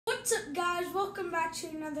What's up, guys? Welcome back to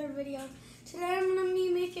another video. Today I'm going to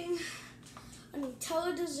be making a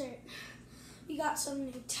Nutella dessert. We got some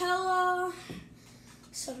Nutella,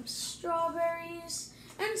 some strawberries,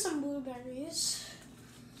 and some blueberries.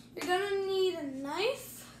 You're going to need a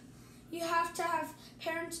knife. You have to have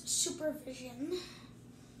parents' supervision.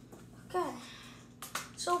 Okay.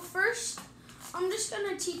 So first, I'm just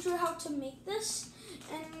going to teach you how to make this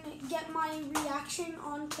and get my reaction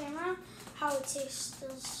on camera, how it tastes.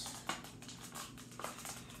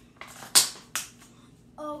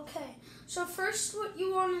 Okay, so first what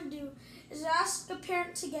you want to do is ask a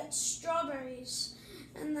parent to get strawberries,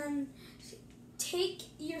 and then take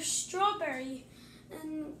your strawberry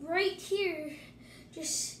and right here,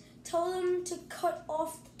 just tell them to cut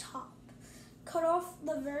off the top. Cut off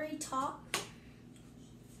the very top.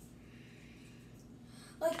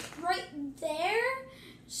 Like right there,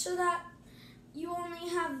 so that you only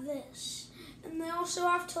have this. And they also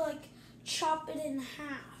have to like chop it in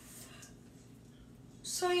half.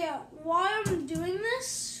 So yeah, while I'm doing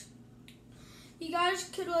this, you guys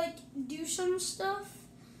could like do some stuff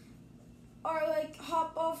or like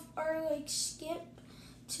hop off or like skip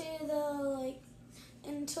to the like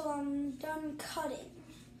until I'm done cutting.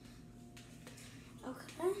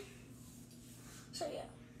 Okay? So yeah.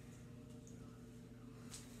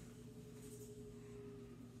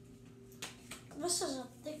 This is a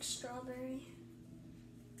thick strawberry.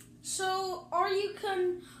 So, or you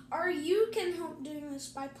can help doing this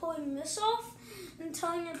by pulling this off and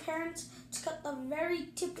telling your parents to cut the very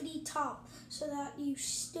tippity top so that you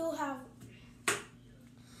still have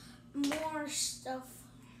more stuff.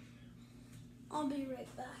 I'll be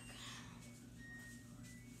right back.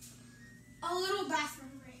 A little bathroom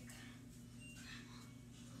break.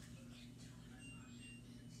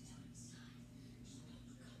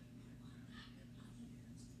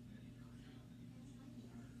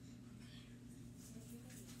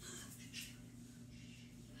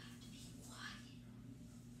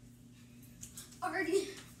 Already,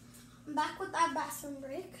 I'm back with that bathroom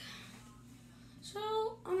break.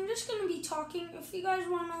 So I'm just gonna be talking. If you guys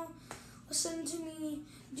wanna listen to me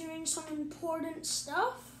doing some important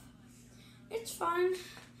stuff, it's fine.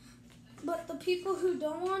 But the people who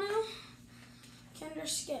don't wanna can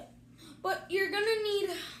just skip. But you're gonna need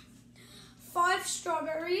 5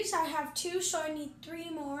 strawberries. I have 2, so I need 3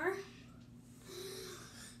 more.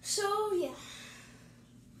 So yeah,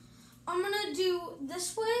 I'm gonna do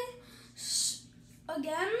this way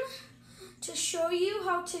again to show you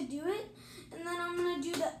how to do it, and then I'm going to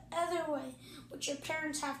do the other way, which your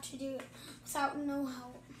parents have to do it without no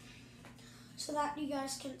help, so that you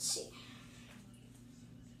guys can see.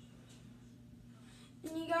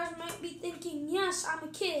 And you guys might be thinking, yes, I'm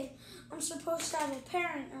a kid, I'm supposed to have a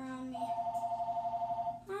parent around me.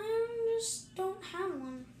 I just don't have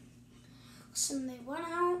one. Listen, they went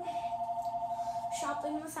out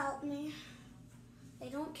shopping without me. They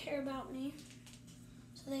don't care about me.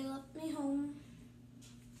 So they left me home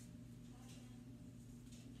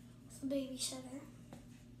with a babysitter.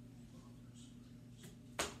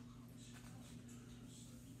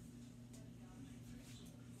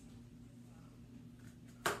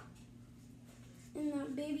 And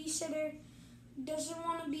that babysitter doesn't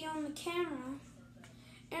want to be on the camera.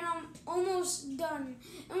 And I'm almost done.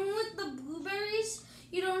 And with the blueberries,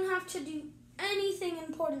 you don't have to do anything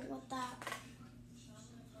important with that.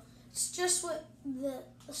 It's just with the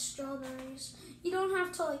strawberries. You don't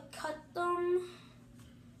have to like cut them.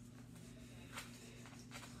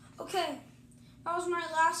 Okay, that was my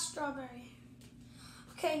last strawberry.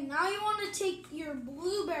 Okay, now you want to take your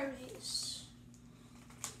blueberries.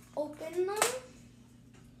 Open them.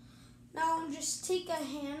 Now just take a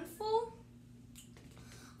handful,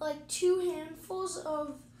 like 2 handfuls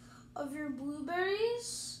of your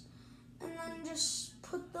blueberries, and then just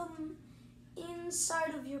put them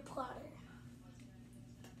inside of your platter.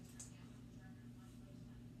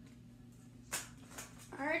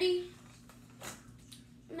 Alrighty.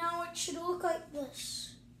 Now it should look like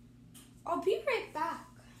this. I'll be right back.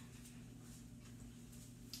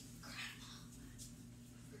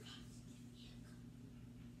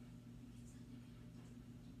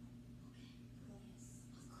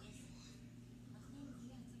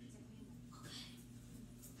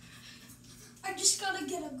 I just gotta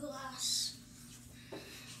get a glass.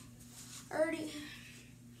 Alrighty,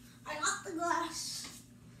 I got the glass.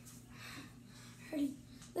 Alrighty,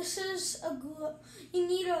 this is you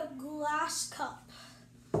need a glass cup.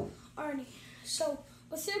 Alrighty, so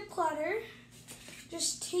with your platter,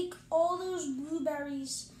 just take all those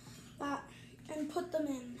blueberries and put them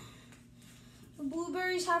in. The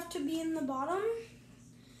blueberries have to be in the bottom,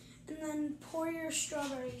 and then pour your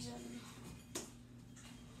strawberries in.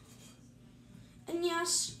 And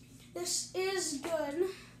yes, this is good,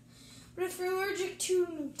 but if you're allergic to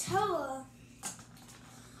Nutella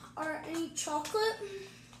or any chocolate,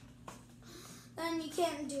 then you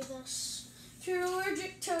can't do this. If you're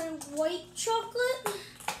allergic to white chocolate,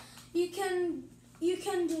 you can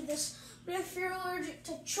do this. But if you're allergic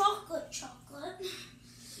to chocolate,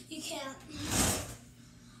 you can't.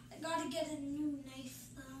 I gotta get a new knife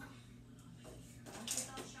though.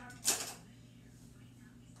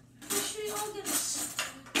 Actually, I'll get a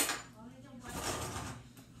spoon.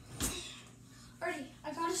 Alrighty,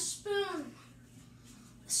 I got a spoon.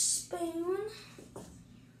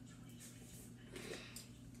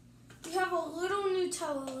 You have a little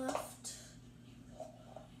Nutella left.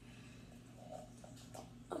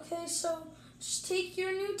 Okay, so just take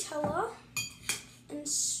your Nutella and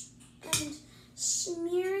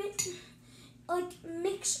smear it, like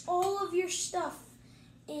mix all of your stuff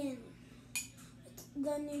in with the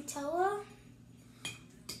Nutella.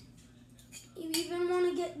 You even want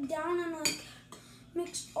to get down and like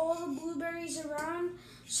mix all the blueberries around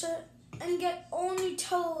and get all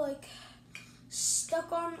Nutella like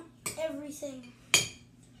stuck on everything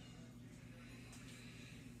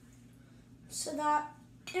so that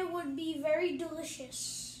it would be very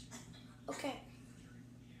delicious. Okay.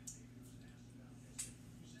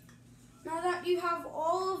 Now that you have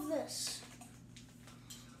all of this,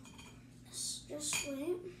 just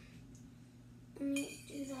wait. Let me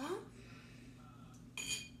do that.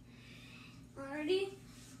 Alrighty,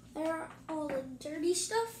 there are all the dirty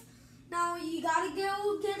stuff. Now you gotta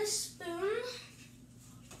go get a spoon.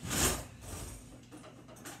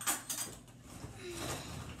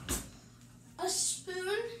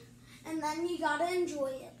 And then you gotta enjoy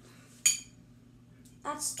it.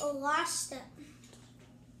 That's the last step.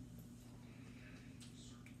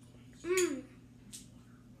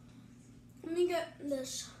 Let me get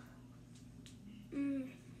this.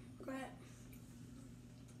 Great.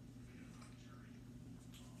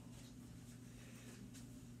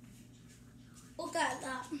 Look at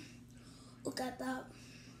that. Look at that.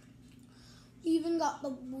 You even got the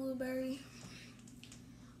blueberry.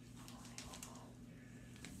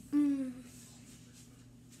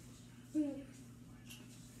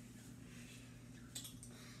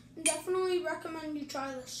 Definitely recommend you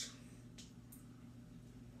try this.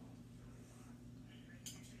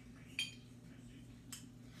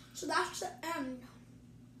 So that's the end.